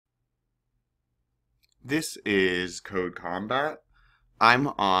This is CodeCombat. I'm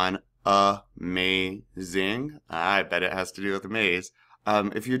on amazing. I bet it has to do with a maze.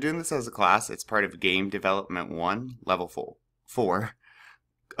 If you're doing this as a class, it's part of Game Development 1, Level 4.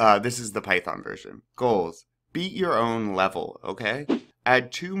 This is the Python version. Goals. Beat your own level, okay?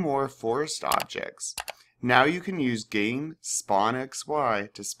 Add 2 more forest objects. Now you can use game spawn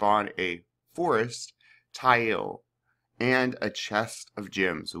XY to spawn a forest tile and a chest of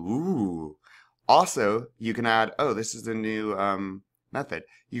gems. Ooh. Also, you can add, this is the new method.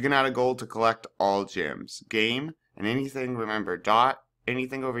 You can add a goal to collect all gems. Game and anything, remember,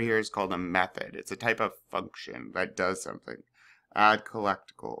 anything over here is called a method. It's a type of function that does something. Add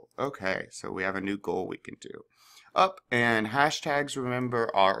collect goal. Okay, so we have a new goal we can do. And hashtags,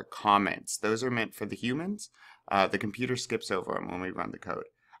 remember, are comments. Those are meant for the humans. The computer skips over them when we run the code.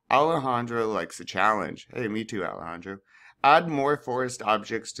 Alejandro likes a challenge. Hey, me too, Alejandro. Add more forest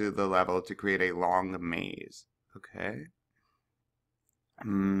objects to the level to create a long maze. Okay.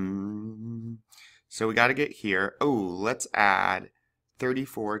 So we got to get here. Oh, let's add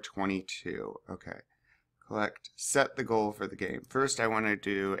 3422. Okay. Set the goal for the game. First, I want to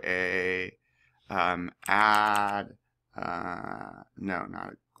do a add. No,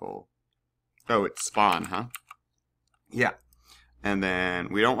 not a goal. Oh, it's spawn, huh? Yeah. And then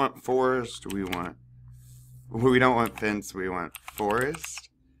we don't want forest. We don't want fence. We want forest.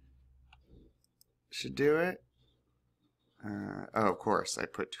 Should do it. Of course, I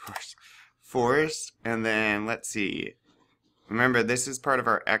put forest. And then let's see. Remember, this is part of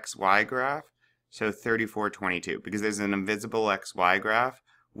our XY graph. So 3422, because there's an invisible XY graph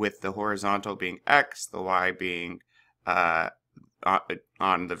with the horizontal being X, the Y being on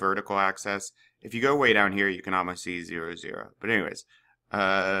the vertical axis. If you go way down here, you can almost see 0, 0. But anyways,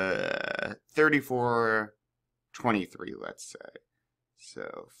 3423, let's say.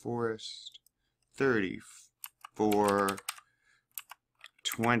 So forest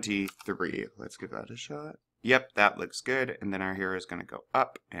 3423. Let's give that a shot. Yep, that looks good. And then our hero is going to go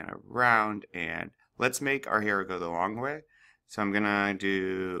up and around. And let's make our hero go the long way. So I'm going to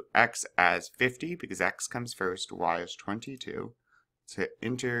do X as 50 because X comes first. Y is 22. Let's hit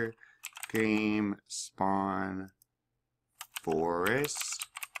enter. Game spawn forest.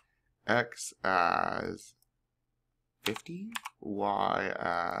 X as 50. Y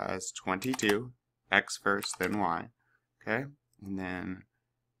as 22. X first, then Y. Okay. And then,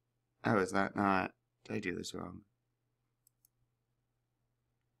 is that not... Did I do this wrong?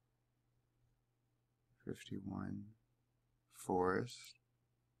 51 forest.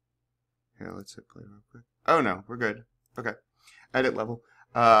 Here, let's hit play real quick. Oh no, we're good. Okay. Edit level.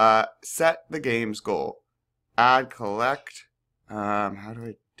 Set the game's goal. Add collect. How do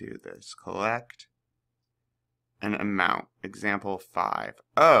I do this? Collect an amount. Example 5.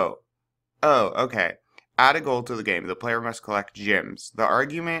 Oh, okay. Add a goal to the game. The player must collect gems. The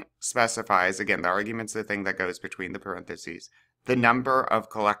argument specifies, again, the argument's the thing that goes between the parentheses, the number of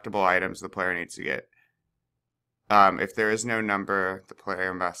collectible items the player needs to get. If there is no number, the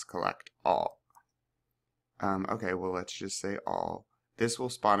player must collect all. Okay, well, let's just say all. This will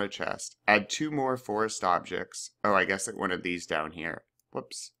spawn a chest. Add 2 more forest objects. Oh, I guess one of these down here.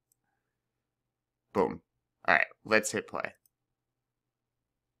 Whoops. Boom. Alright, let's hit play.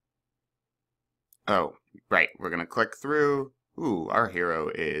 Oh, right, we're going to click through. Ooh, our hero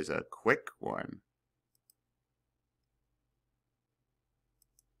is a quick one.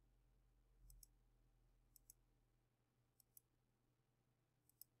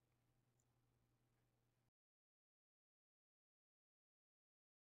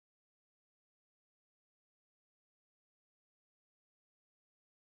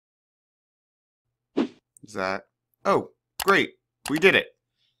 Is that... Oh, great, we did it.